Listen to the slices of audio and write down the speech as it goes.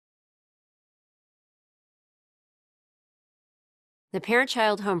The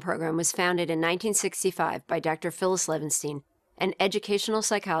Parent-Child Home Program was founded in 1965 by Dr. Phyllis Levenstein, an educational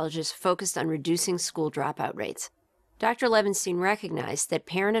psychologist focused on reducing school dropout rates. Dr. Levenstein recognized that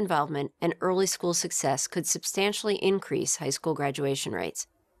parent involvement and early school success could substantially increase high school graduation rates.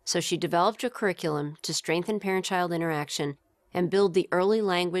 So she developed a curriculum to strengthen parent-child interaction and build the early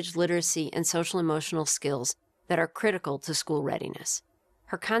language, literacy, and social-emotional skills that are critical to school readiness.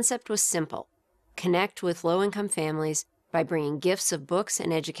 Her concept was simple: connect with low-income families by bringing gifts of books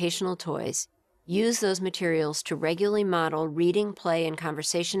and educational toys, use those materials to regularly model reading, play, and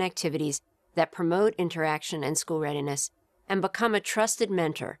conversation activities that promote interaction and school readiness, and become a trusted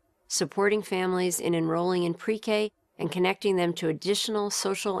mentor, supporting families in enrolling in pre-K and connecting them to additional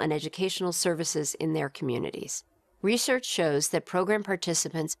social and educational services in their communities. Research shows that program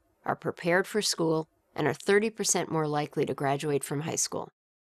participants are prepared for school and are 30% more likely to graduate from high school.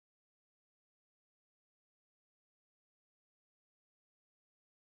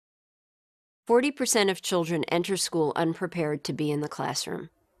 "40% of children enter school unprepared to be in the classroom.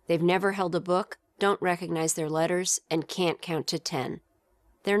 They've never held a book, don't recognize their letters, and can't count to 10.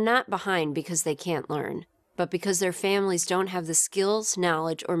 They're not behind because they can't learn, but because their families don't have the skills,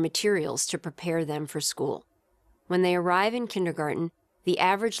 knowledge, or materials to prepare them for school. When they arrive in kindergarten, the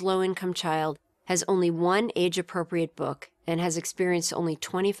average low-income child has only one age-appropriate book and has experienced only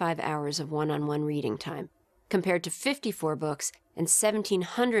 25 hours of one-on-one reading time, compared to 54 books and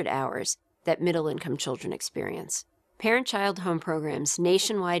 1,700 hours that middle-income children experience. Parent-Child Home Program's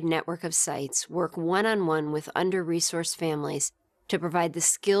nationwide network of sites work one-on-one with under-resourced families to provide the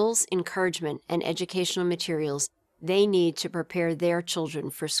skills, encouragement, and educational materials they need to prepare their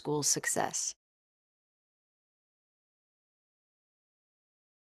children for school success.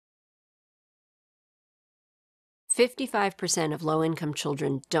 "55% of low-income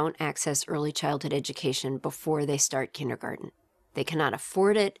children don't access early childhood education before they start kindergarten. They cannot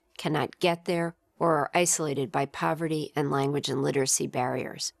afford it, cannot get there, or are isolated by poverty and language and literacy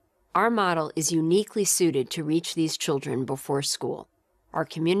barriers. Our model is uniquely suited to reach these children before school. Our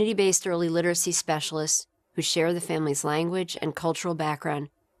community-based early literacy specialists, who share the family's language and cultural background,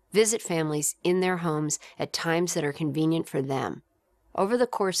 visit families in their homes at times that are convenient for them. Over the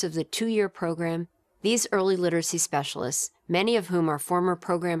course of the 2-year program, these early literacy specialists, many of whom are former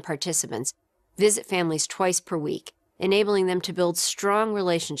program participants, visit families twice per week, enabling them to build strong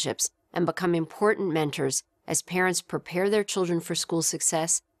relationships and become important mentors as parents prepare their children for school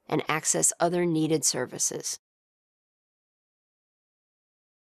success and access other needed services."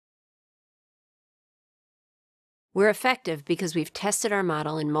 We're effective because we've tested our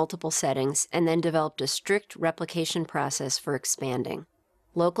model in multiple settings and then developed a strict replication process for expanding.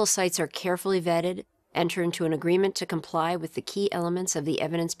 Local sites are carefully vetted, enter into an agreement to comply with the key elements of the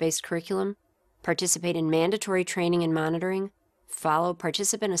evidence-based curriculum, participate in mandatory training and monitoring, follow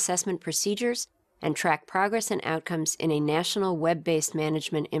participant assessment procedures, and track progress and outcomes in a national web-based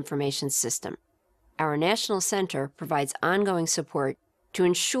management information system. Our national center provides ongoing support to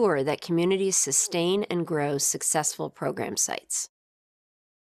ensure that communities sustain and grow successful program sites.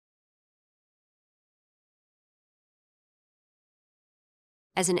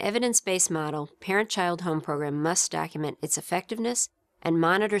 As an evidence-based model, Parent-Child Home Program must document its effectiveness and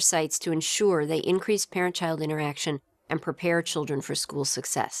monitor sites to ensure they increase parent-child interaction and prepare children for school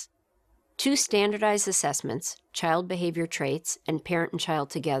success. 2 standardized assessments, Child Behavior Traits and Parent and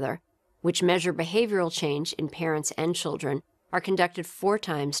Child Together, which measure behavioral change in parents and children, are conducted 4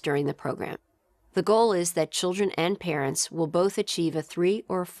 times during the program. The goal is that children and parents will both achieve a 3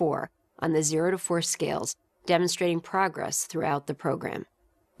 or 4 on the 0 to 4 scales, demonstrating progress throughout the program.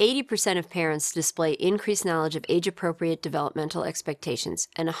 80% of parents display increased knowledge of age-appropriate developmental expectations,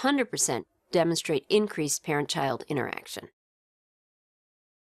 and 100% demonstrate increased parent-child interaction.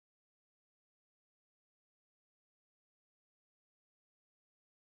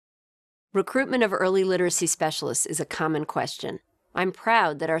 Recruitment of early literacy specialists is a common question. I'm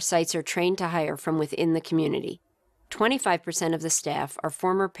proud that our sites are trained to hire from within the community. 25% of the staff are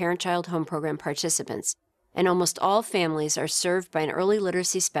former Parent-Child Home Program participants, and almost all families are served by an early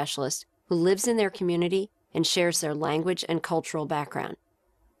literacy specialist who lives in their community and shares their language and cultural background.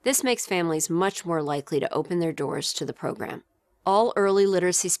 This makes families much more likely to open their doors to the program. All early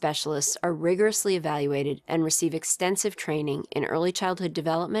literacy specialists are rigorously evaluated and receive extensive training in early childhood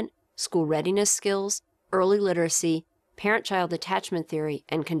development, school readiness skills, early literacy, parent-child attachment theory,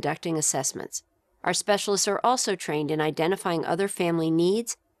 and conducting assessments. Our specialists are also trained in identifying other family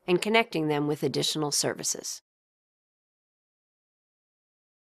needs and connecting them with additional services.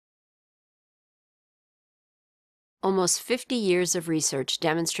 Almost 50 years of research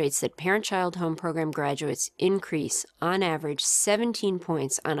demonstrates that Parent-Child Home Program graduates increase, on average, 17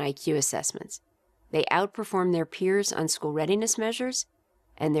 points on IQ assessments. They outperform their peers on school readiness measures,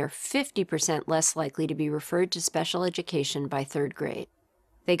 and they're 50% less likely to be referred to special education by third grade.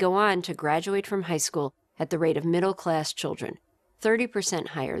 They go on to graduate from high school at the rate of middle-class children, 30%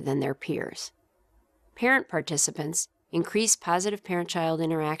 higher than their peers. Parent participants increase positive parent-child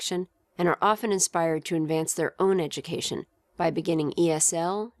interaction and are often inspired to advance their own education by beginning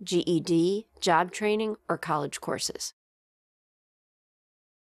ESL, GED, job training, or college courses.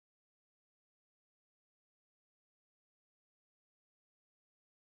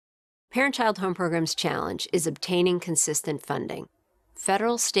 Parent-Child Home Program's challenge is obtaining consistent funding.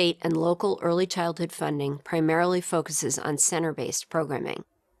 Federal, state, and local early childhood funding primarily focuses on center-based programming.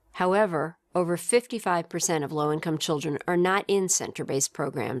 However, over 55% of low-income children are not in center-based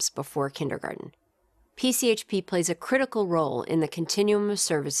programs before kindergarten. PCHP plays a critical role in the continuum of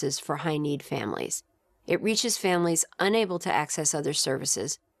services for high-need families. It reaches families unable to access other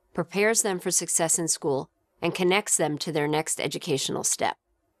services, prepares them for success in school, and connects them to their next educational step.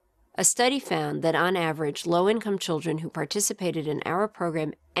 A study found that on average, low-income children who participated in our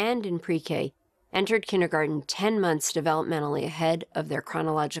program and in pre-K entered kindergarten 10 months developmentally ahead of their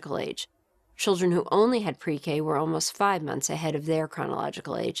chronological age. Children who only had pre-K were almost 5 months ahead of their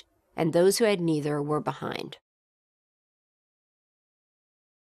chronological age, and those who had neither were behind.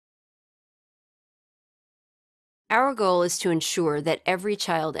 Our goal is to ensure that every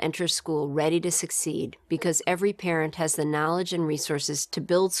child enters school ready to succeed because every parent has the knowledge and resources to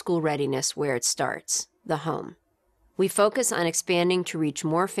build school readiness where it starts, the home. We focus on expanding to reach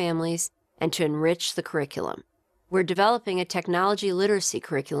more families and to enrich the curriculum. We're developing a technology literacy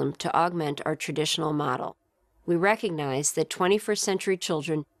curriculum to augment our traditional model. We recognize that 21st century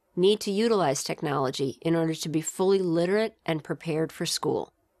children need to utilize technology in order to be fully literate and prepared for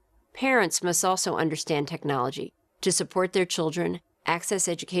school. Parents must also understand technology to support their children, access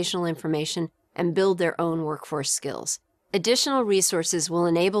educational information, and build their own workforce skills. Additional resources will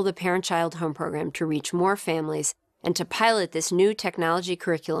enable the Parent-Child Home Program to reach more families and to pilot this new technology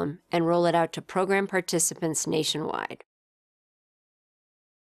curriculum and roll it out to program participants nationwide.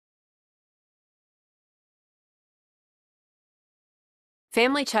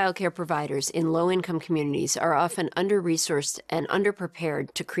 Family childcare providers in low-income communities are often under-resourced and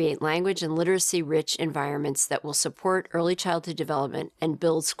underprepared to create language and literacy-rich environments that will support early childhood development and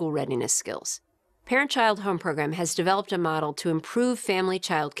build school readiness skills. Parent-Child Home Program has developed a model to improve family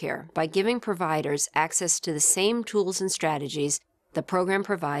childcare by giving providers access to the same tools and strategies the program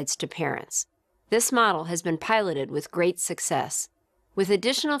provides to parents. This model has been piloted with great success. With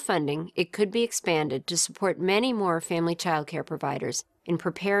additional funding, it could be expanded to support many more family childcare providers in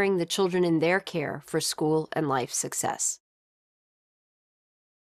preparing the children in their care for school and life success.